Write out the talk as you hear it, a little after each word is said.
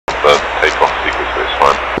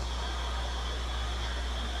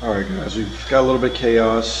Alright guys, we've got a little bit of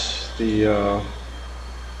chaos. The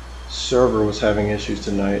server was having issues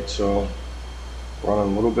tonight, so we're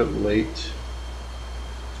running a little bit late.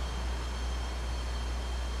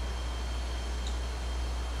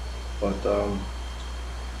 But I'm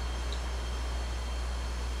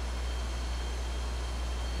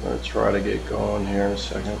going to try to get going here in a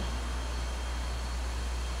second.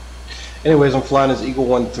 Anyways, I'm flying as Eagle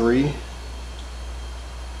 1-3.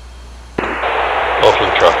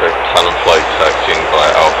 Northern traffic, Talon flight taxiing by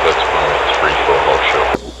Alpha 3 for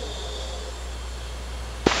offshore.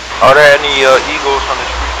 Are there any Eagles on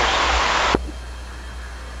this frequency?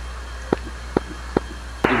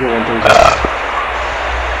 Eagle 1-3.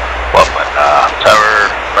 Tower,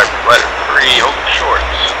 right 3, open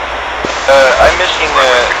shorts. I'm missing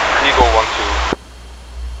Eagle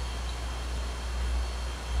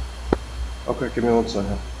 1-2. Okay, give me 1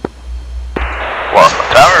 second. Welcome,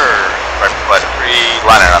 Tower, right 3,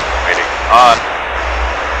 lining up, waiting on.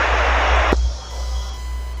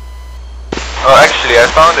 Oh, actually, I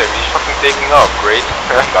found him. He's fucking taking off. Great,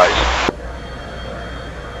 guys.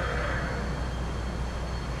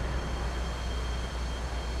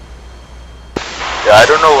 Yeah, I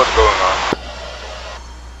don't know what's going on.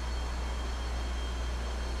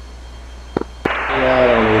 Yeah, I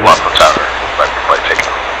don't know. Welcome, Tower. Flight taking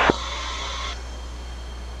off.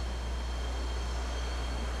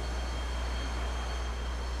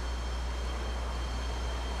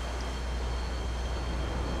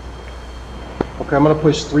 Okay, I'm going to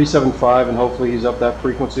push 375 and hopefully he's up that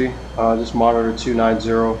frequency. Just monitor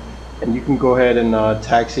 290 and you can go ahead and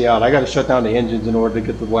taxi out. I got to shut down the engines in order to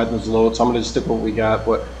get the weapons load, so I'm going to stick with what we got,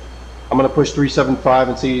 but I'm going to push 375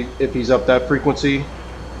 and see if he's up that frequency,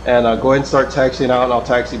 and go ahead and start taxiing out and I'll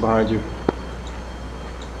taxi behind you.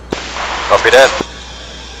 Copy that.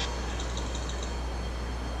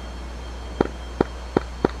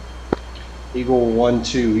 Eagle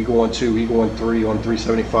 1-2, Eagle 1-2, Eagle 1-3 on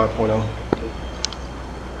 375.0.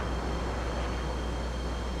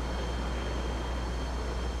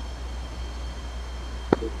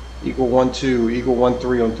 Eagle 1-2, Eagle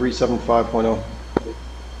 1-3 on 375.0.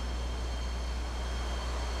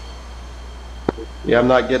 Yeah, I'm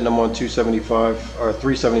not getting them on 275 or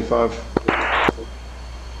 375.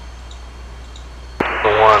 The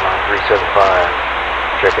 1 on 375.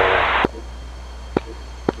 Checking in.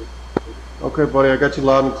 Okay, buddy, I got you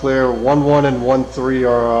loud and clear. 1-1 and 1-3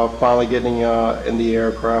 are finally getting in the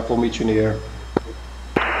aircraft. We'll meet you in the air.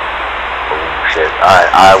 Oh shit.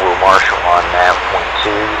 I will marshal on nav point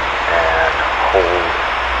 2 and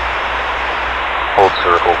hold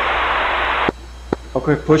circle.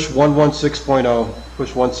 Okay, push 116.0.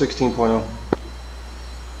 Push 116.0.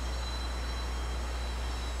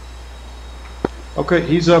 Okay,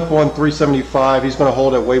 he's up on 375. He's going to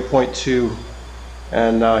hold at waypoint 2.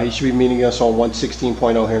 And he should be meeting us on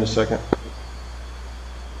 116.0 here in a second.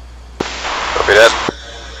 Copy that.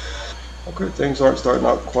 Okay, things aren't starting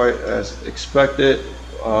out quite as expected.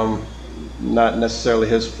 Not necessarily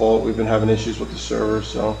his fault. We've been having issues with the server,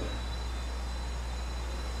 so.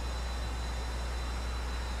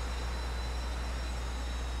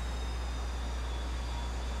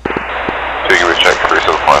 Take a check,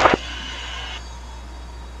 375.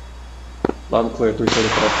 Loud and clear,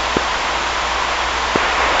 375.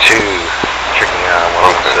 2, checking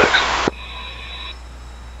 116.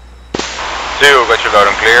 2, got you loud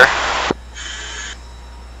and clear.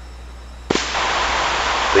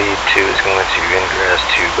 Lead 2 is going to ingress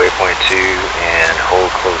to waypoint 2 and hold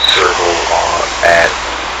close circle at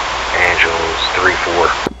Angels 3-4.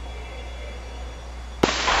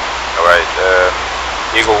 Alright,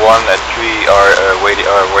 Eagle 1 and 3 are waiting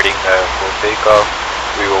for takeoff.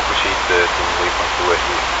 We will proceed to waypoint 2 as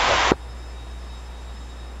you.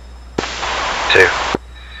 2.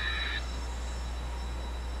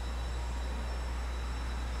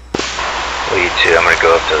 Lead 2, I'm going to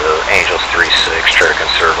go up to the Angels 3-6, try to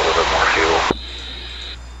conserve a little bit more fuel.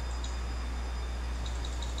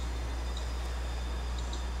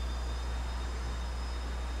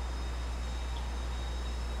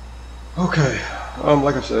 Okay,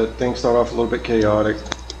 like I said, things start off a little bit chaotic.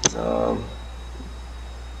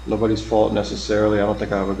 Nobody's fault necessarily. I don't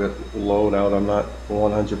think I have a good loadout. I'm not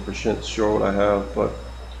 100% sure what I have, but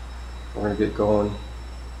we're going to get going.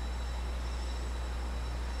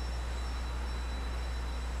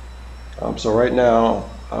 So right now,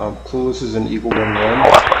 Clueless is in Eagle 1-1.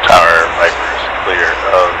 Tower, Vipers, clear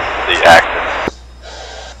of the active.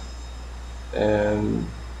 And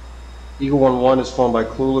Eagle 1-1 is flown by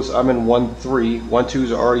Clueless. I'm in 1-3. 1-2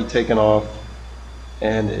 is already taken off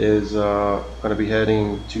and is going to be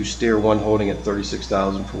heading to steer 1, holding at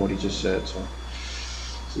 36,000 from what he just said. So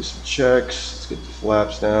Do some checks. Let's get the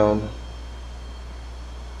flaps down.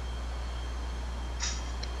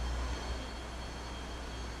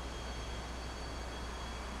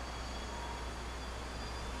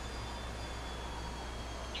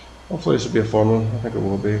 Hopefully this will be a fun one. I think it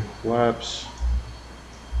will be. Flaps.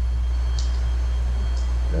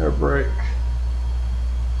 Air brake.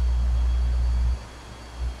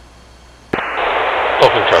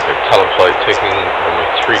 Stopping traffic, Talent flight taking runway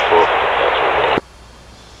 34 for departure.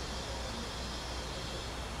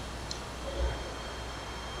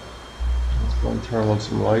 Let's go and turn on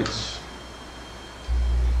some lights.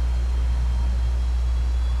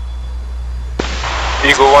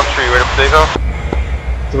 Eagle 1-3, ready for takeoff?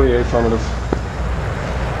 3 affirmative.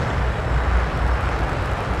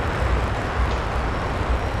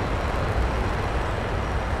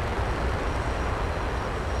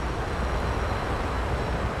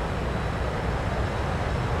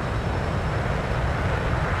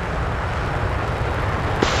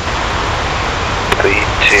 Lead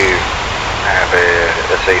 2, I have a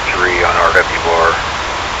SA3 on RWR.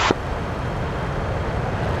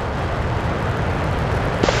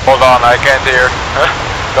 Hold on, I can't hear.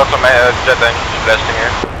 Got some jet engines blasting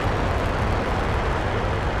here.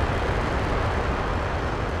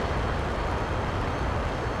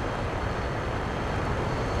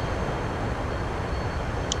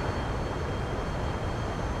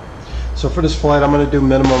 So for this flight, I'm going to do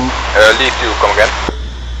minimum. Lead 2, come again.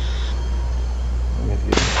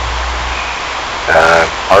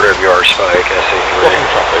 RWR spike, SA3. Stopping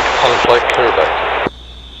traffic, Talent flight clear back.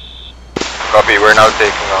 Copy, we're now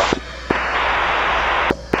taking off.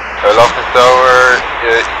 Lofton Tower,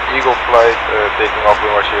 Eagle flight, taking off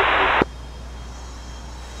with our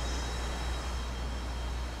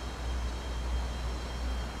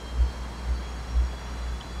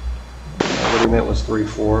What he meant was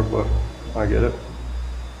 3-4, but I get it.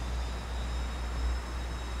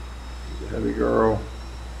 Heavy girl.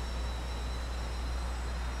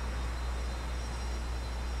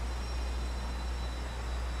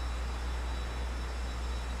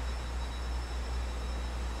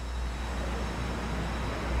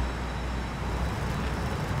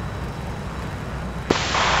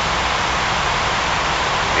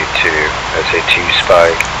 That's a 2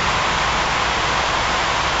 spike.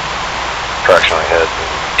 Approximately head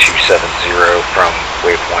 270 from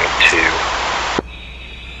waypoint 2.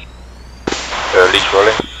 Lead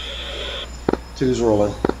rolling. 2's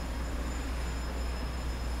rolling.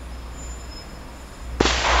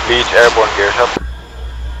 Lead airborne gears up.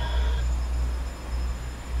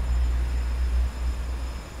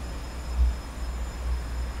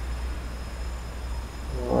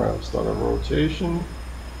 Alright, let's start a rotation.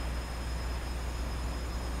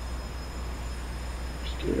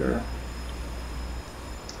 Gear.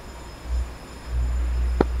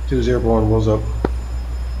 2's airborne, wheels up.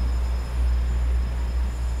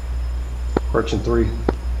 Correction 3.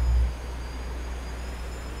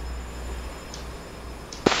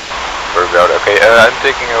 Okay, I'm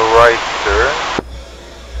taking a right turn.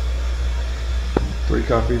 3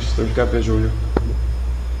 copies, they've got visual.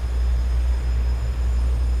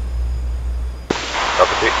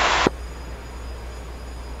 Copy.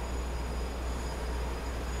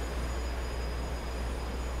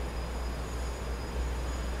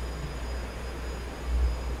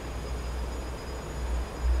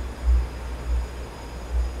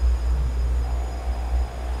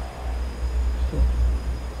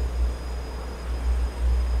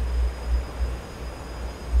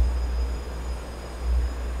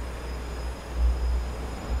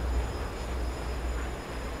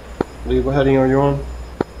 Lee, what heading are you on?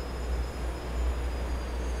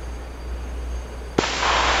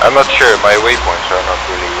 I'm not sure, my waypoints are not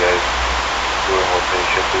really doing what they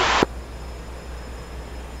should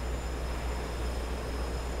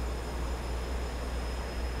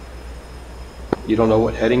do. You don't know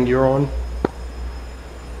what heading you're on?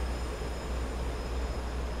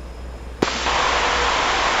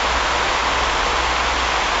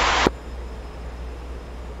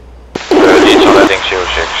 Leads on heading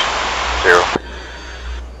 060.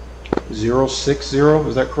 060,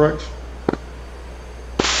 is that correct?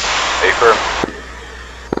 Affirm.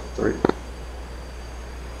 3.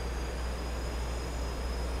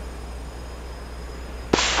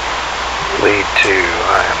 Lead 2,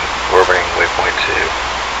 I'm orbiting waypoint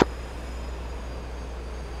 2.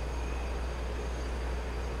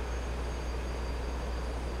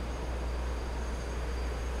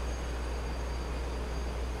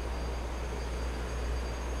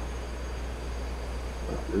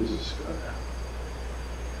 Where's this guy?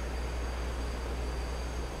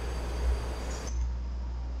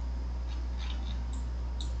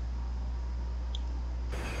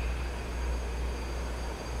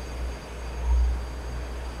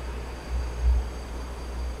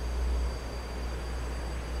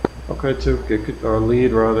 Okay, two. Get our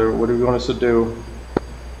lead rather. What do you want us to do?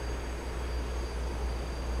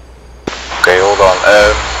 Okay, hold on.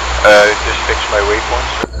 Just fix my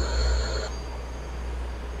waypoints.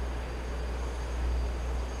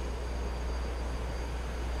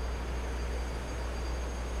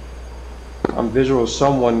 I'm visual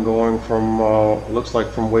someone going from, looks like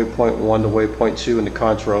from waypoint 1 to waypoint 2 in the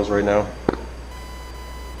contrails right now.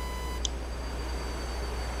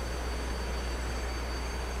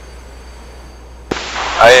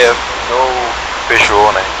 I have no visual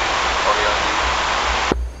on it.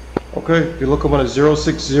 Okay, if you look up on a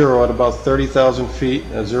 060 at about 30,000 feet,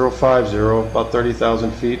 a 050 about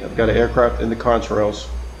 30,000 feet, I've got an aircraft in the contrails.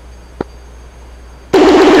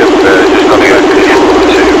 Just coming back to 2.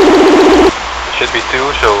 It should be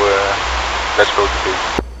 2, so let's go to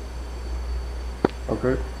 2.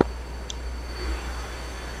 Okay.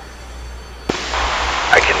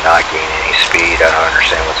 I cannot gain any speed. I don't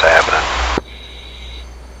understand what's happening.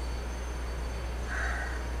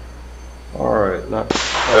 Alright, not...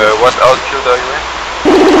 What altitude are you in?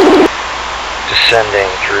 Descending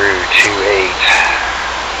through 28,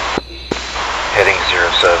 heading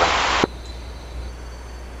 07.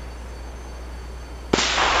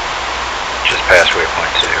 Just past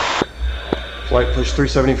waypoint 2. Flight push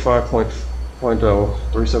 375.0,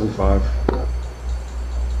 375.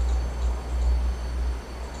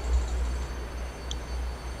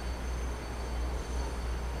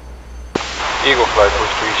 Eagle flight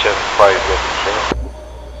push 375, getting short.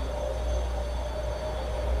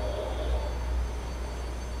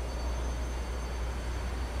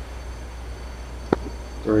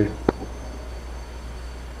 Three.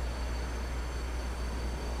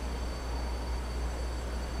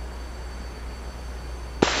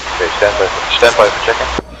 Okay, stand by for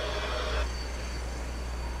checking.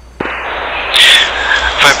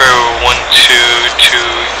 Viper 122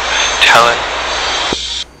 Talon.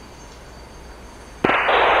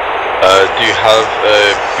 Do you have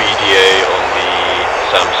a BDA on the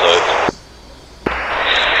SAM side?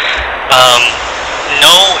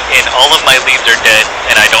 No, and all of my leads are dead,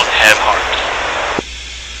 and I don't have heart.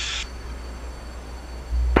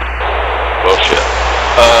 Well, shit.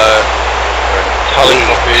 Talon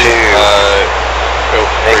copy. Feel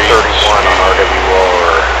free. 31 on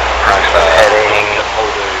RWR. Approximate heading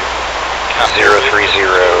 030.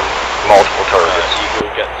 Multiple targets. Eagle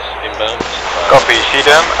gets inbound. Copy, see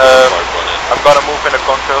them. I'm gonna move in the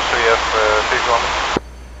contrail so you have visual on me.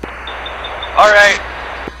 Alright.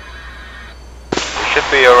 We should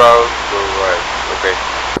be around the right. Okay.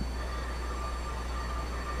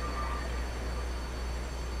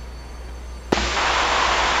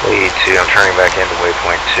 Lead 2, I'm turning back into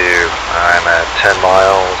waypoint 2. I'm at 10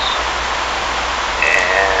 miles.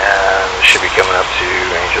 And should be coming up to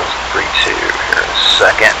Angels 32 here in a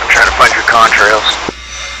second. I'm trying to find your contrails.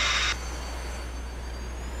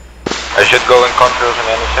 I should go in contrails in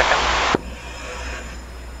any second.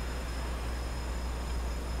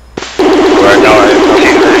 Right now I have no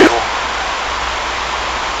visual.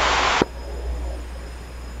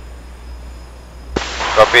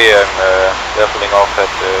 Copy, I'm leveling off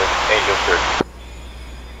at Angel 30.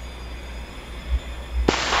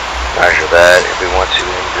 Roger that. If we want to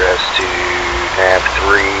ingress to nav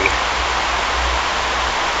 3,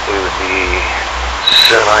 we would be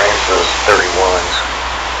semi those 31s.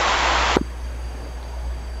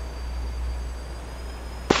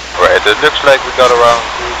 Right, it looks like we got around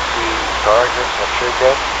 2 targets, not sure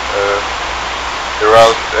yet. The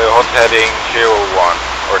route hot heading 01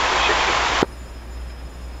 or 260.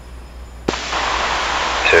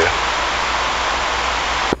 2.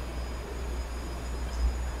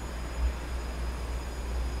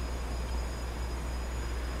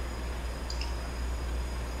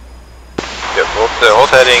 Yep,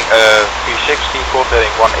 hot heading 360, cold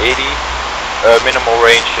heading 180. Minimal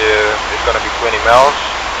range is gonna be 20 miles.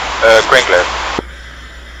 Crank left.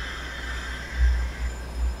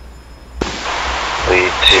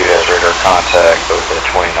 Lead 2 has radar contact, both at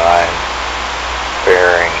 29,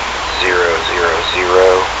 bearing 000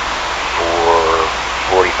 for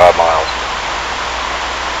 45 miles.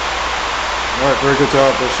 Alright, very good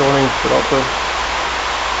job. They're showing it out there.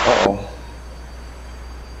 Uh-oh.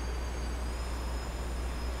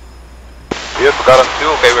 We have forgotten 2,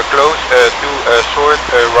 okay, we're close. 2 short,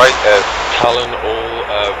 right at Talon, all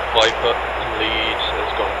Viper lead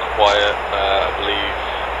has gone quiet. I believe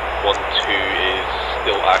 1-2 is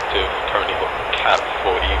still active, currently got cap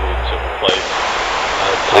for Eagle to replace.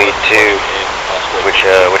 Lead 2, which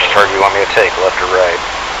target you want me to take, left or right?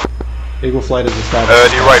 Eagle flight is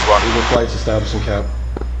established. the right one. Eagle flight's establishing cap.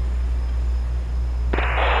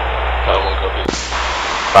 Talon 1 copies.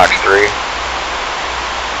 Fox 3.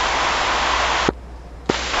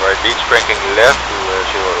 Right, leads cranking left to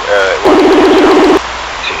 1.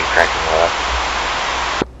 2 cranking left.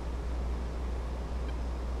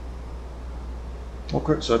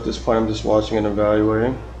 Okay, so at this point I'm just watching and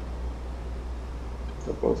evaluating.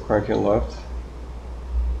 They're both cranking left.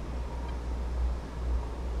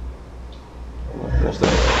 I'm gonna finish that.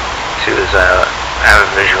 2 is out. Have a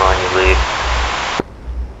visual on your lead.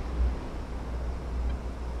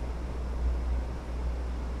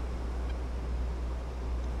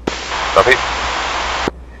 Copy.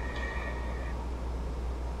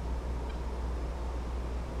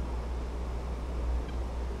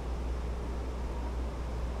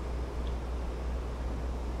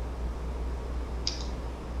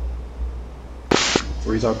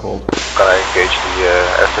 Three's out cold. Gonna engage the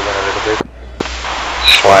afterburn a little bit.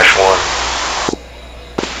 Slash 1.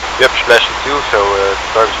 Yep, splashing 2, so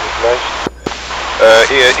target's neutralized.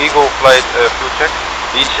 Eagle flight fuel check.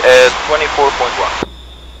 Leads at 24.1.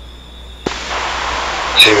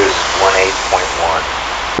 2 is 18.1.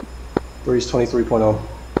 Three's 23.0.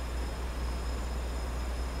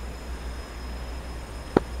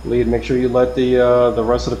 Lead, make sure you let the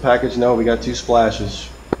rest of the package know we got 2 splashes.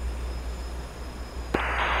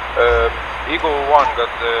 Eagle 1 got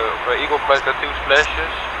Eagle flight got 2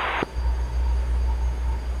 splashes.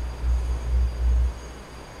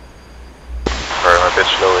 Sorry, I'm a bit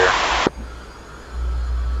slow here.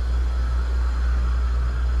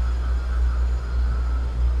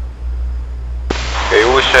 Okay,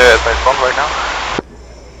 who is at my front right now?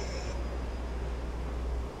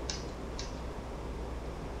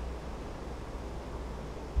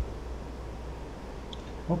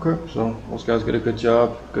 Okay, so those guys did a good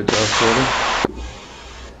job. Good job, Sortie.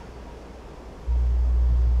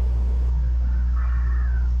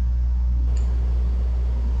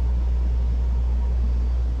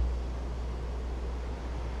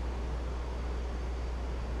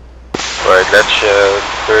 Alright, let's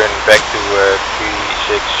turn back to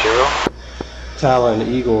 360. Talon,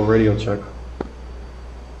 Eagle, radio check.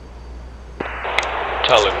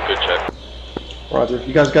 Talon, good check. Roger.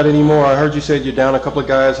 You guys got any more? I heard you said you're down a couple of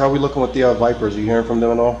guys. How are we looking with the Vipers? Are you hearing from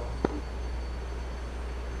them at all?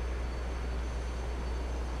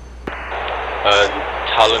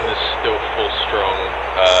 Talon is still full strong.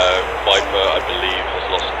 Viper, I believe,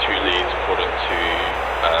 has lost 2 leads according to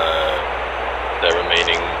their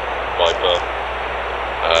remaining Viper.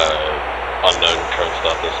 Unknown current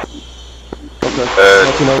status. Okay.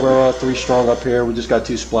 Let you know we're 3 strong up here. We just got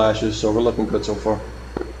 2 splashes, so we're looking good so far.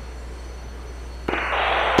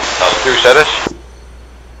 2 status. 2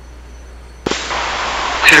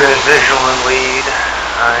 is visual and lead.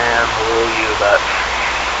 I am below you about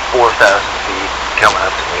 4,000 feet coming up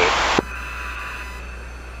to me.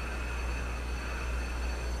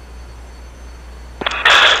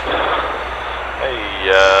 Hey,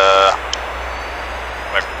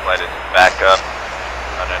 my flight is back up.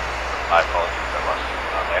 Running. My apologies, I lost it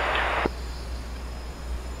on there.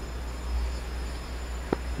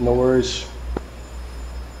 No worries.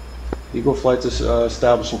 Eagle flight's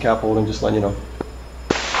establishing cap holding, just letting you know.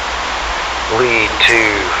 Lead to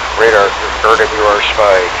radar RWR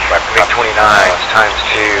spike. MiG-29 times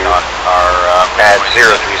 2 on our add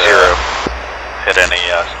 030. Hit any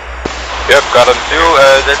Yep, got them 2.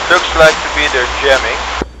 That looks like to be their jamming.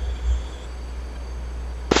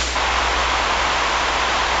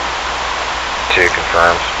 Two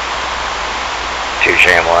confirmed. 2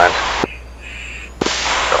 jam lines.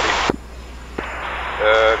 Copy.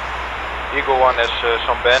 Eagle 1 has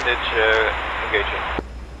some bandage engaging.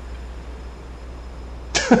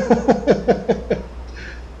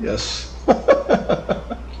 Yes.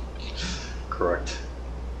 Correct.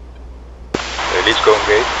 Leads go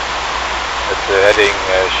engage. At heading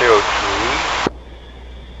 03.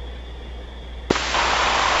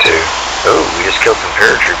 2. Oh, we just killed some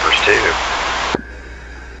paratroopers too.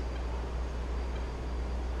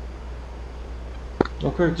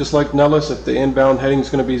 Okay, just like Nellis, if the inbound heading is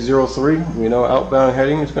going to be 03, we know outbound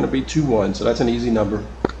heading is going to be 21, so that's an easy number.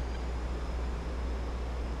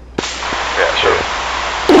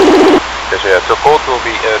 Yeah, so cold will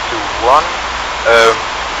be 2-1.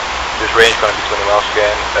 This range is going to be 20 miles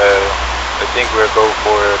again. I think we'll go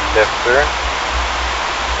for left turn.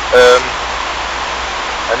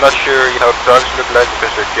 I'm not sure how the targets look like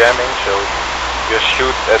because they're jamming, so just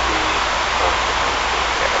shoot at the.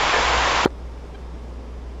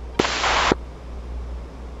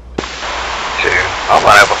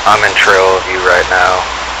 I'm in trail of you right now,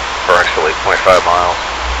 approximately 0.5 miles.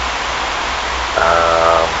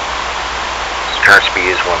 Current speed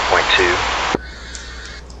is 1.2.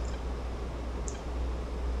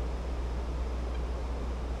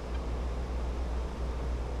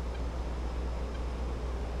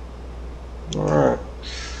 Alright,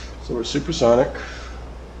 so we're supersonic.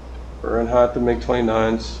 We're in hot to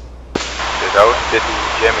MiG-29s. Trouwens, dit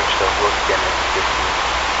die jamming stuff wordt kennen.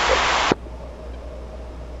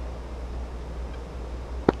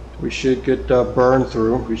 We should get burned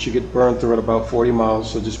through. We should get burned through at about 40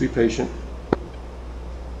 miles, so just be patient.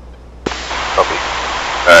 Copy.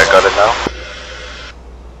 Got it now.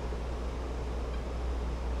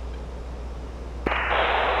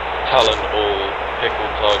 Talon all pickle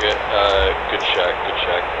target. Good shack,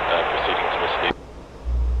 proceeding to Misty.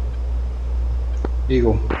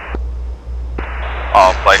 Eagle.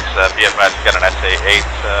 All flights, VFS got an SA-8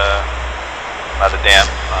 by the dam.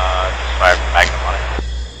 Just fired Magnum on it.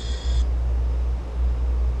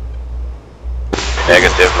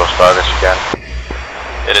 Negative, lost targets again.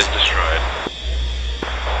 It is destroyed.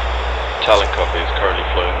 Talon copy is currently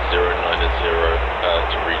flown 090 to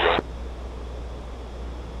rejoin.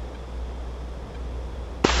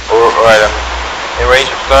 Alright, I'm in range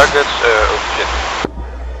of targets. Oh shit.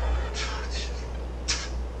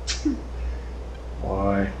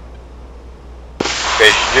 Why?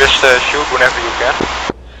 Okay, just shoot whenever you can.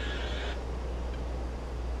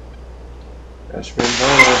 Ashman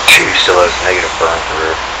burner. 2 still has negative burn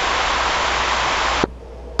through.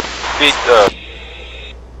 Speed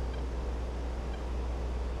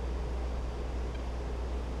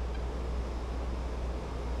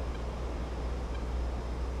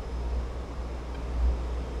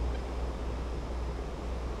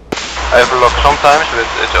I have a lock sometimes, but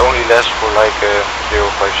it's only lasts for like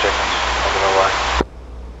 0.5 seconds. I don't know why.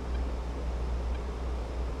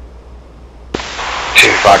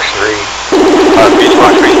 2 Fox 3. Beach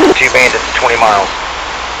Fox 3. 2 bandits, 20 miles.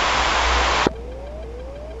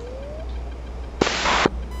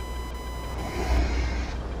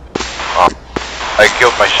 I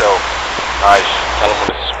killed myself. Nice. Talon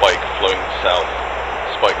with a spike flowing south.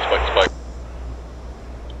 Spike.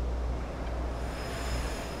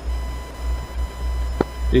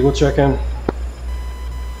 Eagle check in.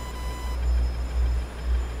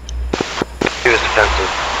 He was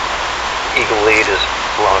defensive. Eagle lead has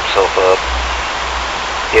blown himself up.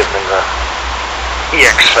 Give him the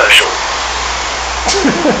EX special.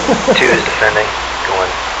 2 is defending,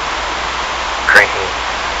 going cranking.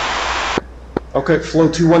 Okay, flow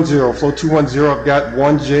 210. Flow 210. I've got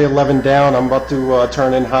 1 J11 down. I'm about to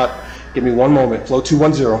turn in hot. Give me 1 moment. Flow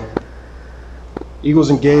 210.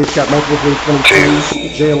 Eagles engaged. Got multiple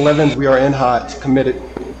J22s. J11s. We are in hot. Committed.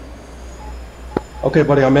 Okay,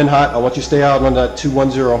 buddy. I'm in hot. I want you to stay out on that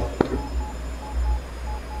 210. 2.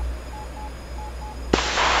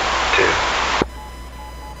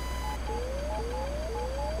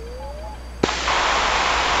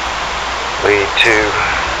 Lead 2.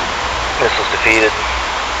 Missiles defeated.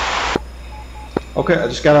 Okay, I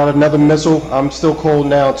just got out another missile. I'm still cold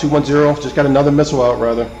now. 210. Just got another missile out,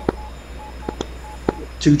 rather.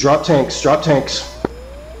 2 drop tanks. 2.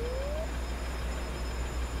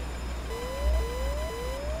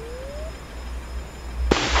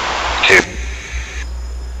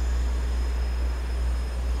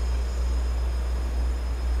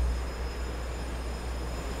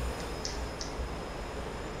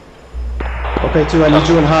 Okay, 2, I need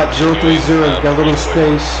you in hot. 030. Got a little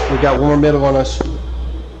space. We got 1 more middle on us. 2,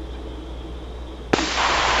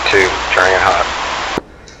 turning in hot.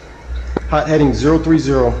 Hot heading 030.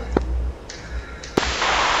 2,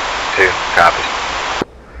 copies.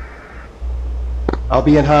 I'll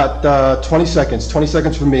be in hot 20 seconds. 20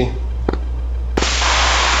 seconds for me.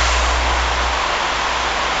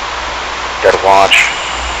 Got to launch.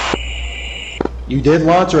 You did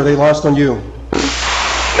launch, or they launched on you?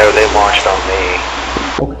 No, they launched on me.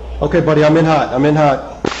 Okay, buddy, I'm in hot.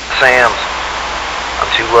 Sam's. I'm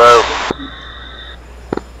too low.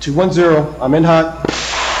 210. I'm in hot.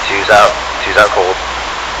 2's out. 2's out cold.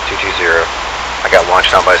 220. I got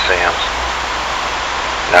launched on by Sam's.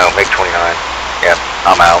 No, MiG-29. Yep,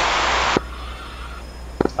 I'm out.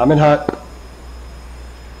 I'm in hot.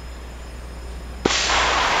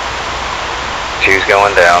 2's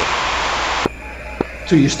going down.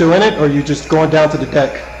 2, you still in it, or you just going down to the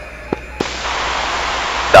deck?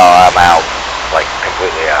 No, I'm out. Like,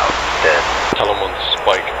 completely out. Dead. Talon 1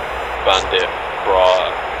 spike, bandit,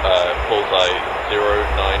 bra, bullseye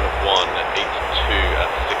 09182 at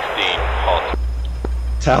 16 hot.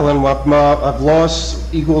 Talon, I've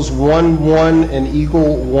lost Eagles 1-1 and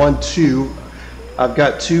Eagle 1-2. I've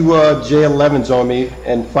got 2 J11s on me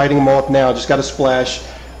and fighting them off now. Just got a splash.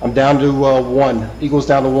 I'm down to 1. Eagles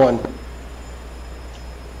down to 1.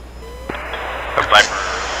 Viper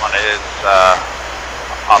 1 is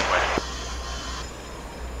on the way.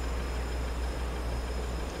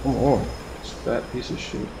 Come on, this fat piece of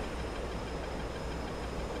shit.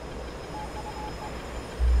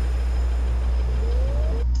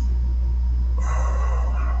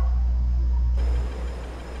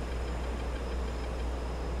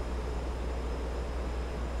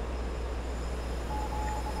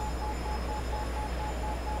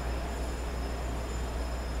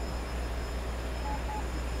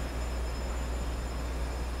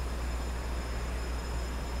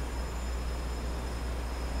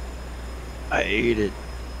 I ate it.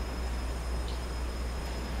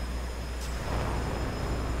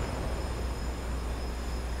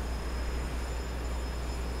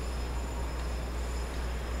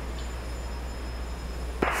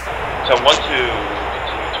 So I want to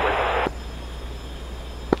continue to wait.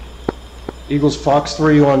 Eagles Fox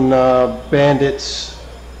 3 on bandits,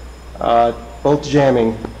 both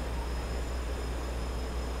jamming.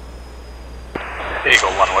 Eagle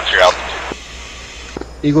 1, what's your altitude?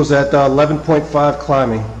 Eagles at 11.5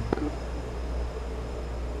 climbing.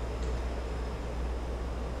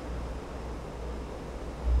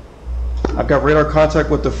 I've got radar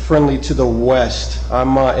contact with the friendly to the west.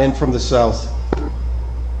 I'm in from the south.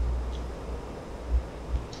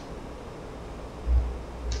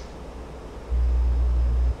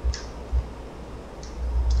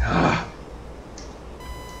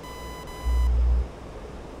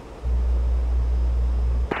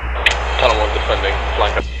 Tunnel 1 defending,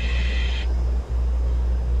 flanker.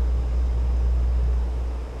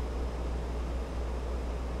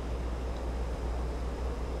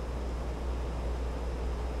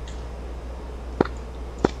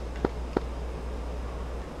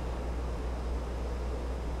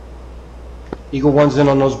 Eagle 1's in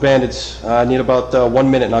on those bandits. I need about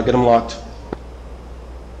 1 minute and I'll get them locked.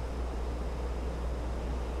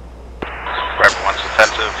 Grab 1's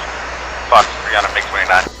defensive. Fox 3 on a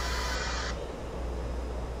MiG-29.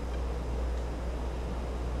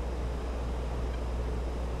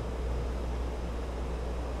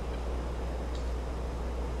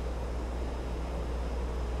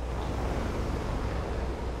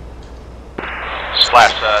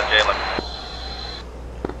 Slash Jalen.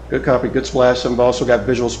 Good copy, good splash. I've also got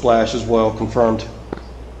visual splash as well, confirmed.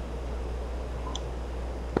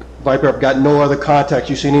 Viper, I've got no other contacts.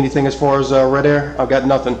 You seen anything as far as red air? I've got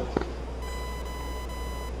nothing.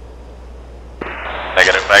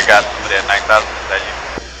 Negative, I got somebody at 9,000. Is that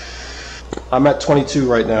you? I'm at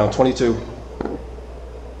 22 right now, 22.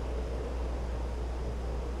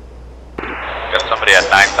 Got somebody at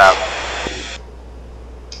 9,000.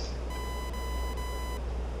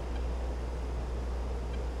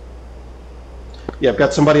 Yeah, I've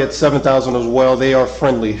got somebody at 7,000 as well. They are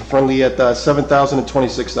friendly. Friendly at 7,000 and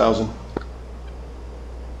 26,000.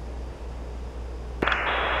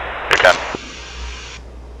 Okay.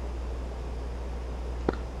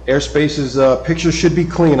 Airspace's picture should be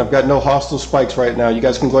clean. I've got no hostile spikes right now. You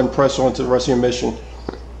guys can go ahead and press on to the rest of your mission.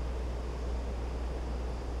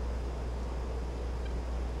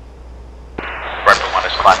 Rifle 1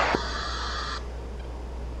 is climbing.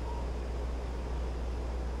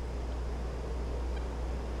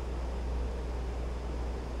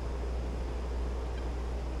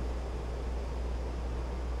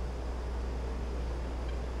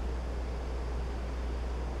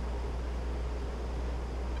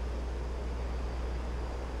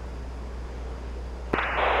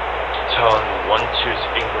 Tone 1-2's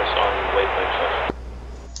ingress on waypoint 5.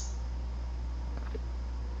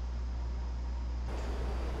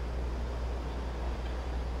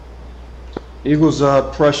 Eagles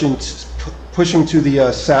pushing to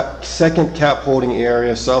the second cap holding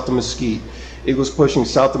area south of Mesquite. Eagles pushing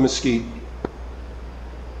south of Mesquite.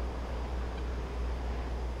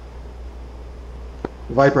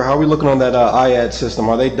 Viper, how are we looking on that IAD system?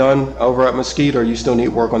 Are they done over at Mesquite, or you still need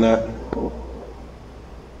work on that?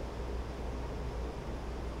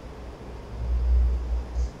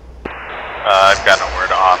 I've got no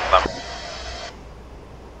word on them.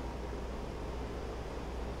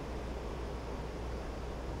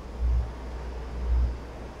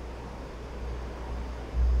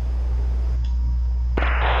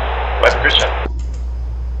 West Christian.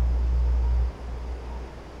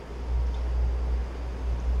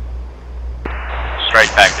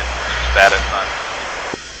 Strike package. Status on.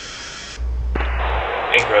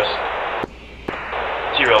 Ingress.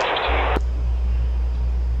 TRL-15.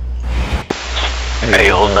 Hey,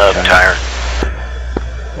 holding up, Tyrant.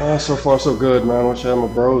 So far so good, man. Wish I had my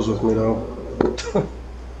bros with me though.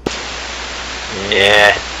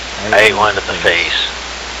 Yeah, I ate one to the face.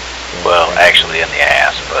 Well, actually in the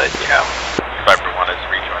ass, but you know. Viper 1 is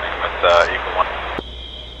rejoining with Eagle 1.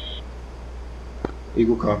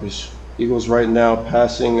 Eagle copies. Eagles right now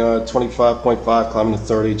passing 25.5, climbing to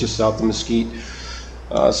 30, just south of Mesquite,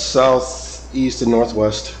 southeast and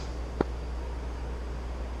northwest.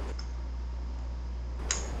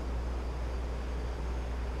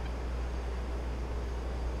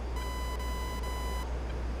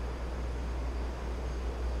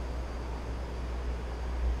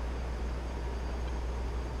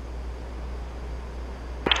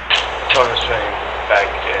 Tone is training back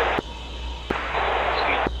in.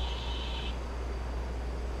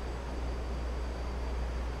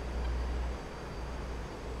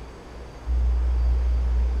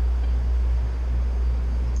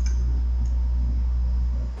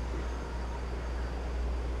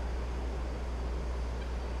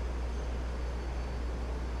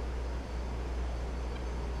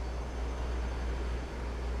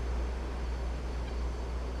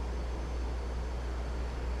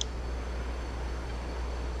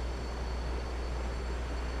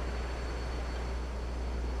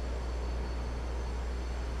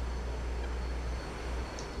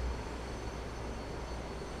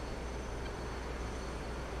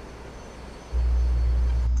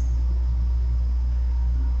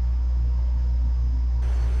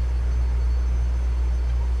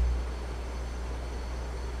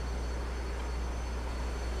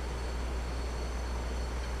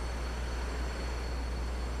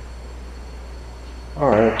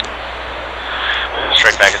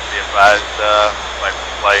 package be advised,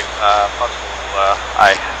 flight, possible,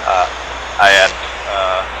 I and,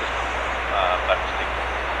 system, left stick,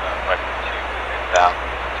 right to inbound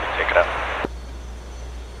to take it up.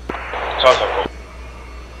 Sounds like cool.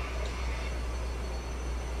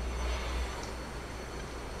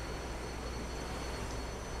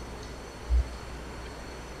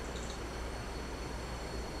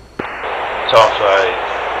 Topside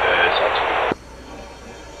is active.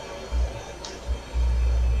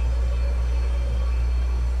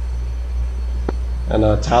 And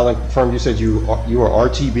Talon confirmed you said you are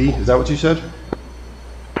RTB. Is that what you said?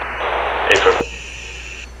 Affirm.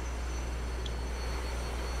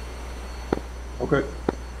 Okay.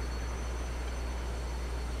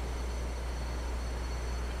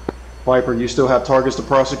 Viper, you still have targets to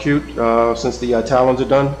prosecute since the Talons are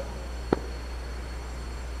done?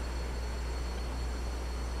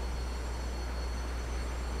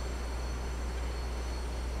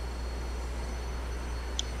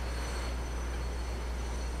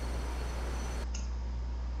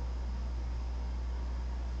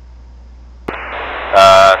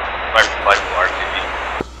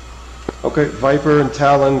 Okay, Viper and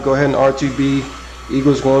Talon, go ahead and R2B.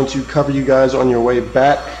 Eagle's going to cover you guys on your way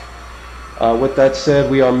back. With that said,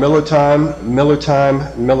 we are Miller time, Miller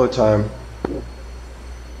time, Miller time.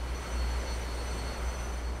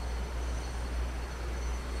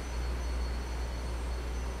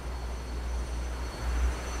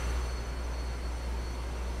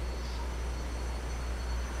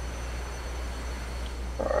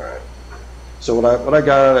 Alright. So what I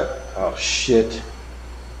got, oh shit.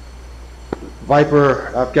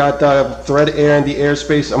 Viper, I've got threat air in the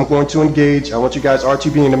airspace. I'm going to engage. I want you guys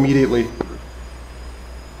R2Bing immediately. Eagle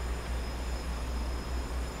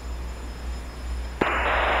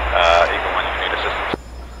 1, you need assistance.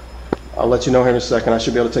 I'll let you know here in a second. I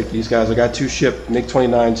should be able to take these guys. I got 2 ship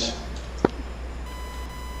MiG-29s.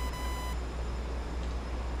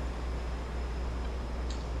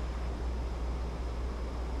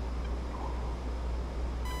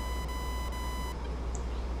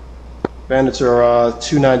 Bandits are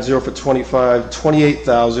 290 for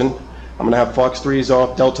 28,000. I'm going to have Fox 3s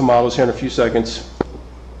off Delta models here in a few seconds.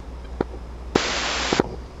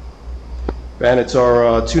 Bandits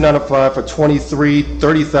are 295 for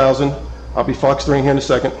 30,000. I'll be Fox 3 here in a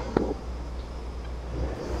second.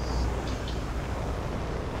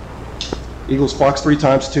 Eagles Fox 3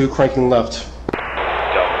 times 2, cranking left.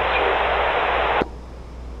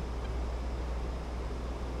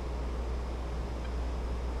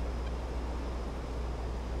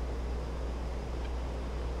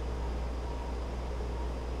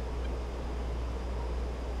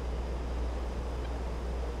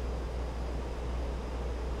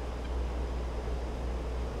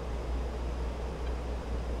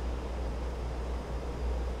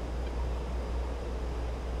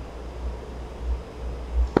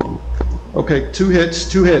 Okay, 2 hits,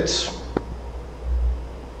 2 hits.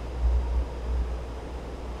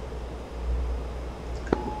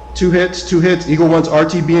 Two hits. Eagle 1's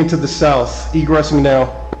RTBing to the south, egressing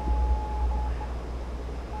now.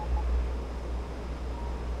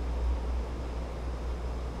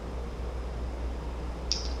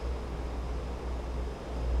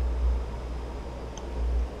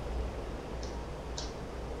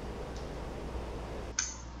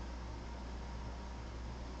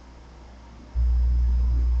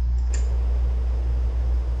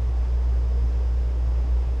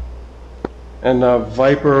 And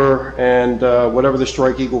Viper and whatever the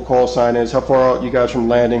Strike Eagle call sign is, how far out you guys from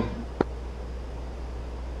landing?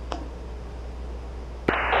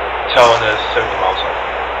 Talon is 70 miles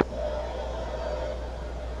out.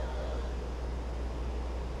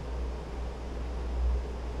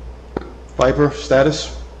 Viper,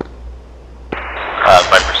 status?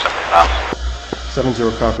 Viper 70 miles.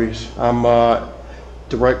 70 copies. I'm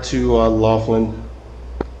direct to Laughlin.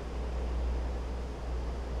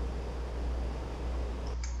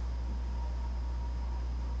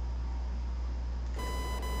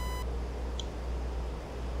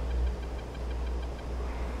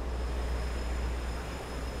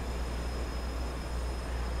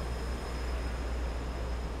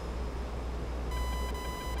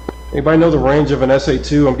 Anybody know the range of an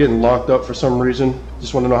SA-2? I'm getting locked up for some reason.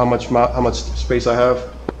 Just want to know how much space I have.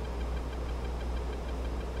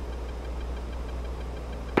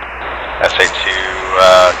 SA-2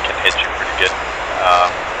 can hit you pretty good.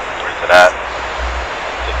 Where's it at?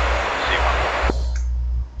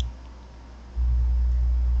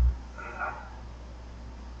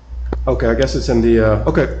 C1. Okay, I guess it's in the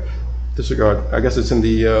okay. Disregard. I guess it's in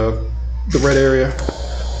the red area.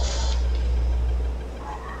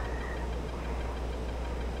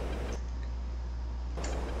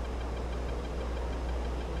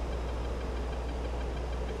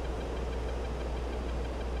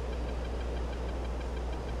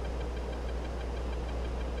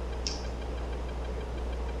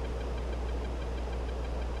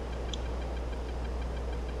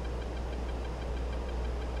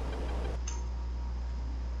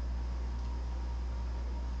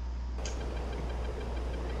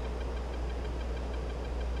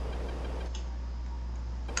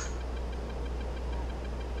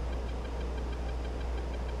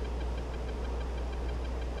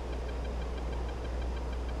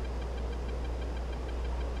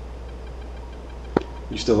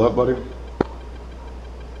 You still up, buddy?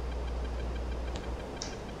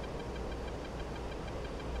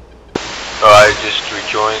 Oh, I just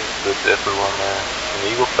rejoined, but everyone in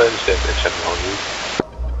the Eagle flight is dead except for you.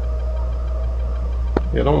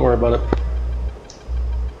 Yeah, don't worry about it.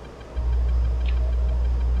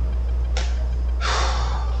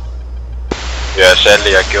 Yeah,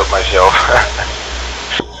 sadly I killed myself.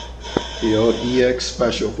 The old EX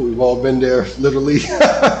special. We've all been there, literally.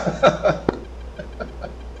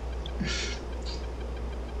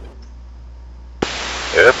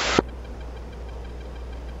 Yep.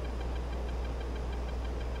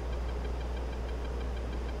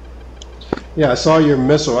 Yeah, I saw your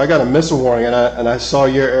missile. I got a missile warning, and I saw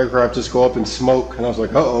your aircraft just go up in smoke, and I was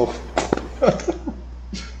like, uh-oh.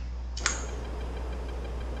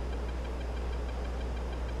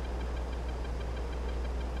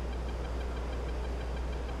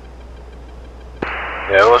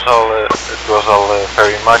 Yeah, it was all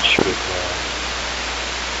very much, but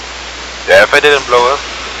yeah, if I didn't blow up,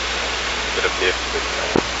 I would have lived, but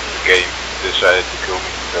the game decided to kill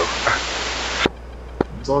me, so.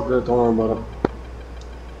 It's all good, don't worry about it.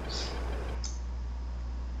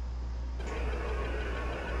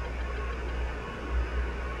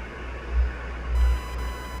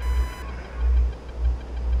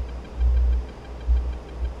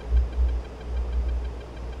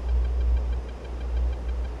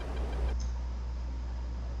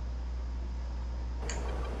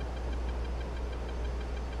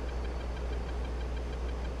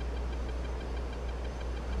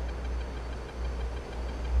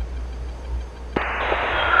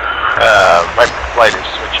 My flight is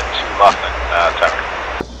switching to Lachlan, Tyrant.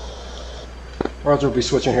 Roger, will be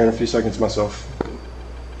switching here in a few seconds myself.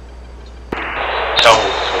 So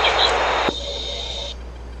switching soon.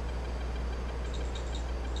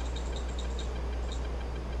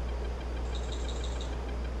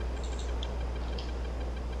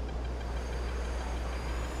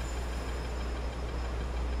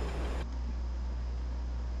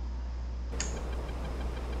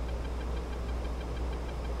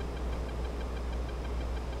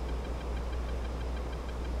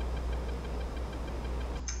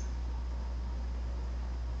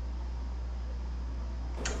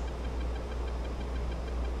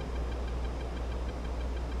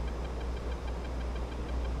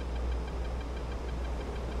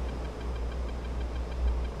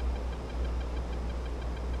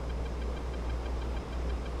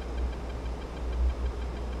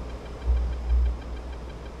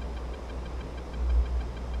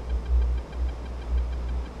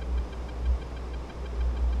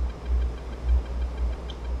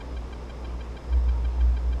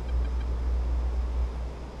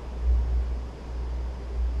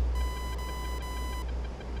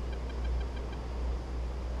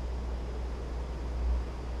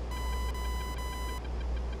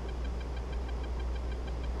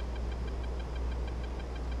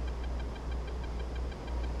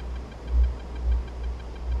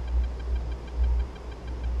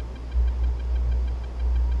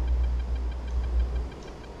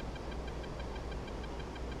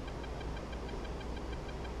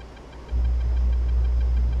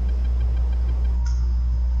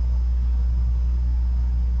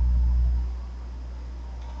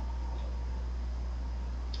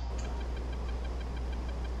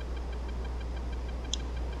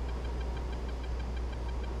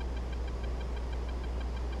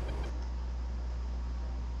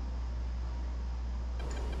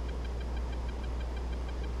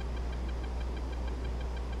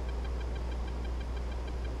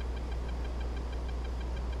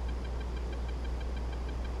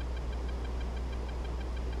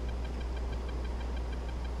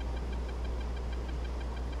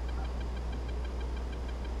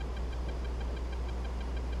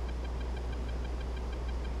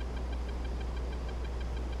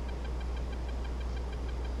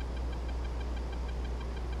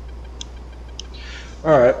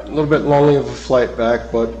 Alright, a little bit lonely of a flight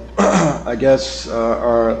back, but I guess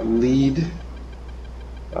our lead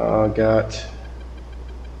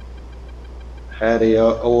had a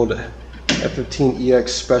old F-15EX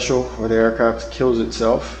special where the aircraft kills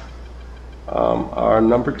itself. Our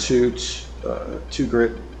number two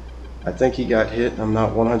grit, I think he got hit. I'm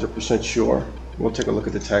not 100% sure. We'll take a look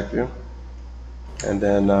at the TAC view. And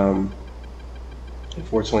then,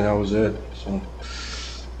 unfortunately, that was it. So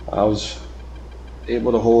I was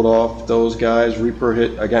able to hold off those guys. Reaper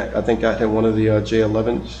hit, I think got hit one of the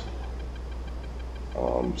J11s.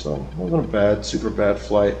 So it wasn't a bad, super bad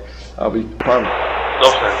flight. I'll be probably.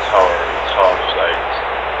 Lachlan Tower, like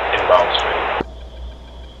inbound straight.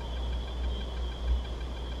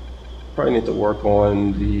 Probably need to work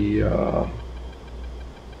on the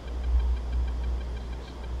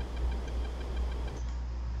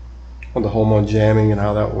home on jamming and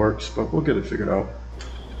how that works, but we'll get it figured out.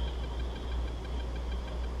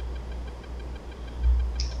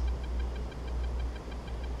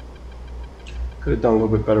 Could have done a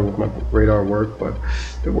little bit better with my radar work, but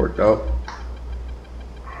it worked out.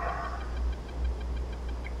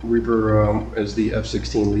 Reaper is the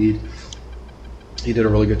F-16 lead. He did a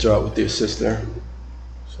really good job with the assist there.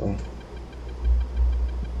 So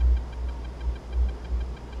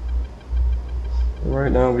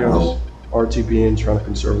right now we are just RTBing, trying to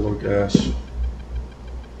conserve a little gas. You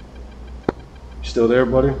still there,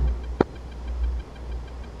 buddy?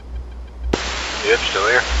 Yep, still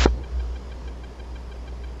here.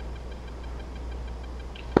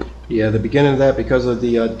 Yeah, the beginning of that, because of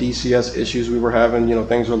the DCS issues we were having, you know,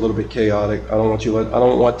 things were a little bit chaotic. I don't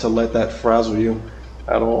want to let that frazzle you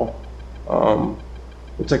at all. We'll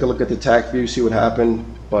take a look at the TAC view, see what happened,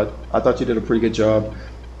 but I thought you did a pretty good job.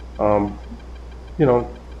 You know,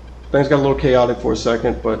 things got a little chaotic for a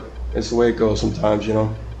second, but it's the way it goes sometimes. You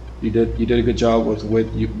know, you did a good job with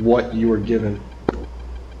what you were given.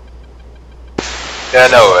 Yeah,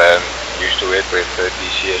 no, used to it with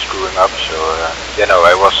DCS screwing up, so yeah, no,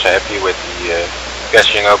 I was happy with the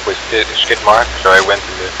catching up with the skid mark, so I went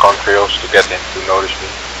to the contrails to get him to notice me,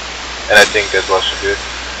 and I think that was good.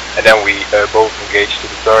 And then we both engaged to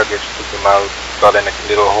the targets, took them out, got in a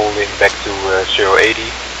little hole in back to 080,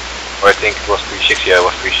 or I think it was 360, yeah, it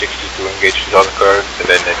was 360 to engage the other curve,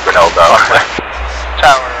 and then it went all down.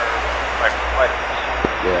 Tower, right,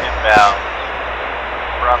 inbound,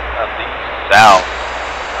 from the south,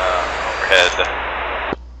 overhead.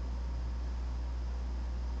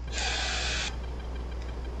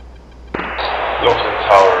 Lofton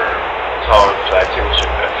Tower flag signature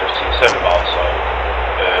at 15, 7 miles south,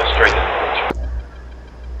 straight in approach.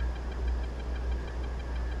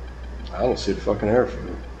 I don't see the fucking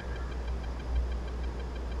airfield.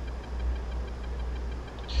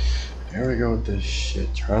 Here we go with this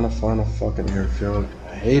shit, trying to find a fucking airfield.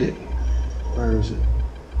 I hate it. Where is it?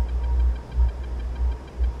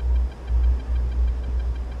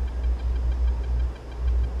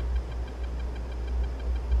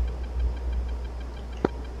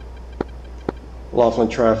 Laughlin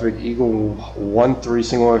traffic, Eagle 1-3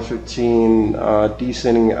 single F-15,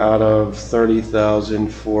 descending out of 30,000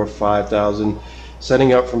 for 5,000,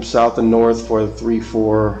 setting up from south and north for the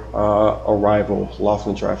 3-4 arrival,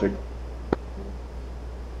 Laughlin traffic.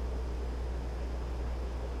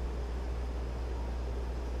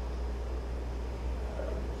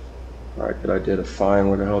 Alright, good idea to find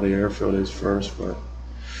where the hell the airfield is first, but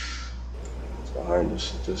it's behind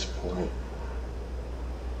us at this point.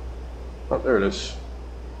 Oh, there it is.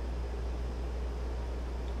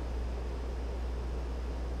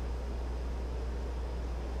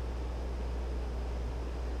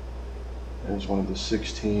 There's one of the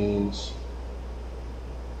 16s.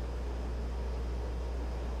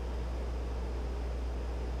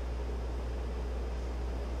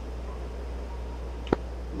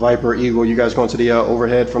 Viper, Eagle, you guys going to the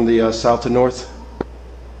overhead from the south to north?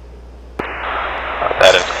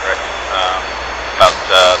 That is correct. About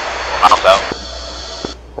 4 miles out.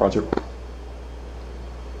 Roger.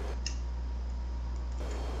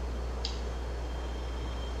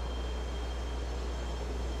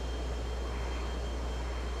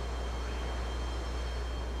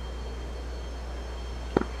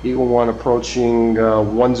 Eagle 1 approaching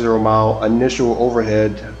 10 mile, initial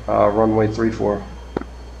overhead, runway 34.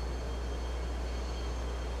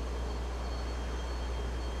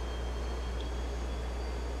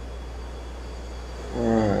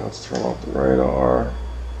 Alright, let's turn off the radar.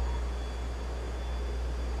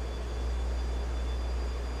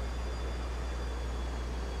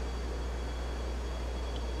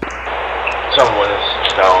 Someone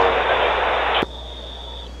is down.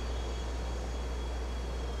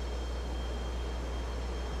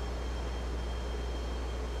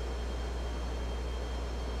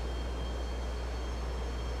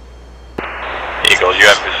 Eagle, you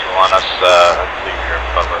have visual on us, I believe you're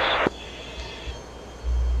above us.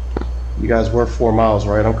 You guys were 4 miles,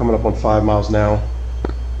 right? I'm coming up on 5 miles now.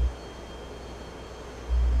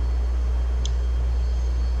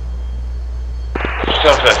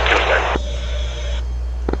 Southwest Killstack.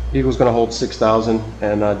 Eagle's gonna hold 6,000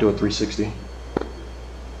 and do a 360. You're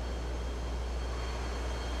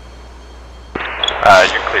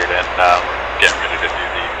cleared in. We're getting ready to do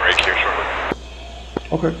the break here shortly.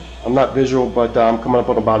 Okay. I'm not visual, but I'm coming up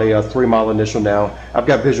on about a 3 mile initial now. I've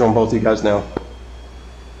got visual on both of you guys now.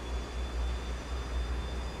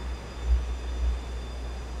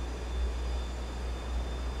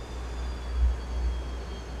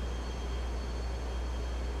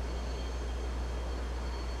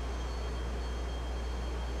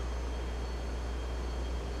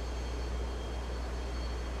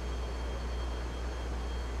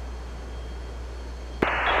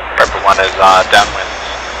 Viper 1 is downwind.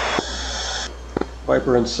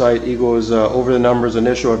 Viper in sight. Eagle is over the numbers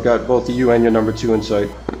initial. I've got both you and your number 2 in sight.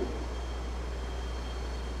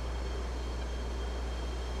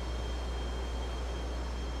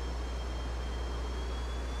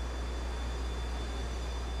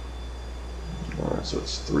 Alright, so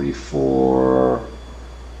it's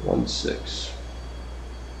 3416.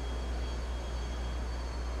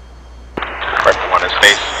 Viper 1 is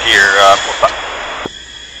base here, full stop.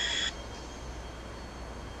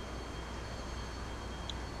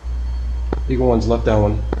 Eagle 1's left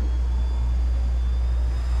downwind.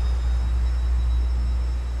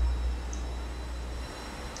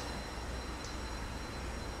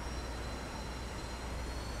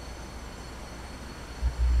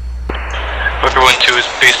 Viper 1-2 is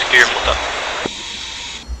base gear, full stop.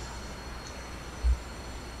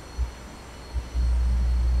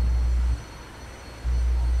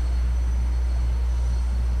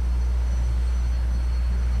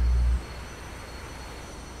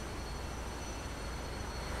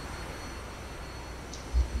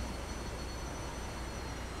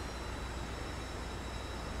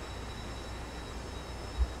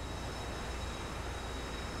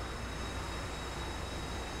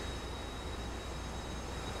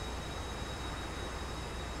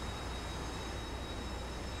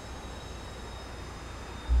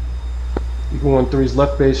 Eagle 1-3's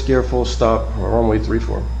left base gear, full stop, runway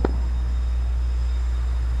 34.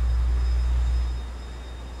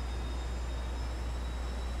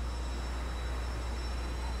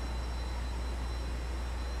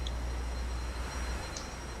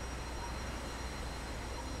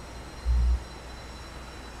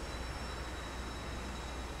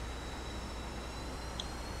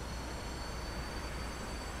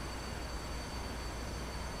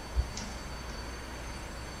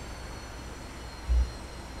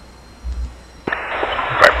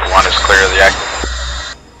 Viper 1 is clear of the active.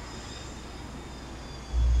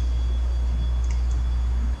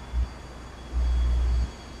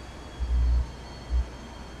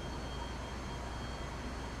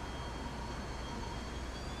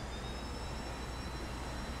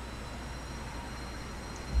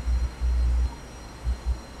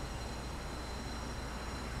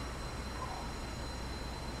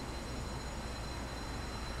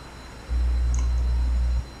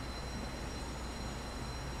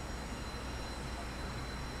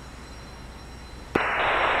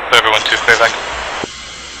 Viper 1-2, clear back.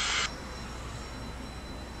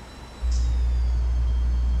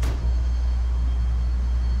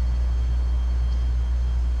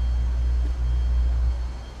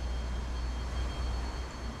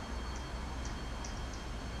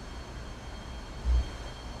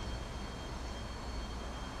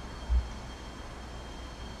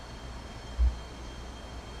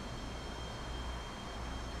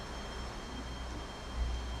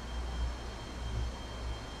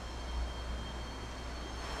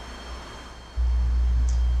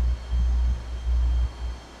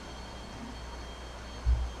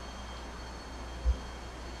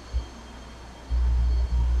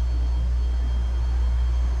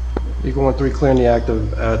 Eagle 1-3 clearing the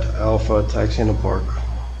active at Alpha, taxiing to park.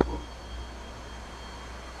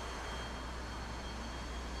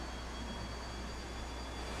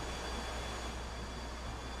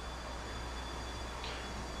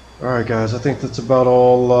 Alright guys, I think that's about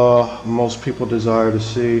all most people desire to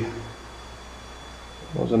see.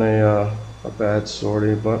 Wasn't a bad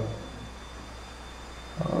sortie, but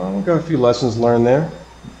we got a few lessons learned there,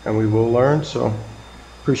 and we will learn, so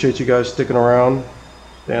appreciate you guys sticking around,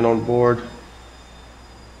 staying on board,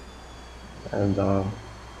 and I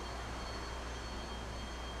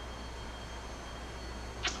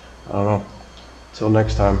don't know, till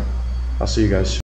next time, I'll see you guys soon.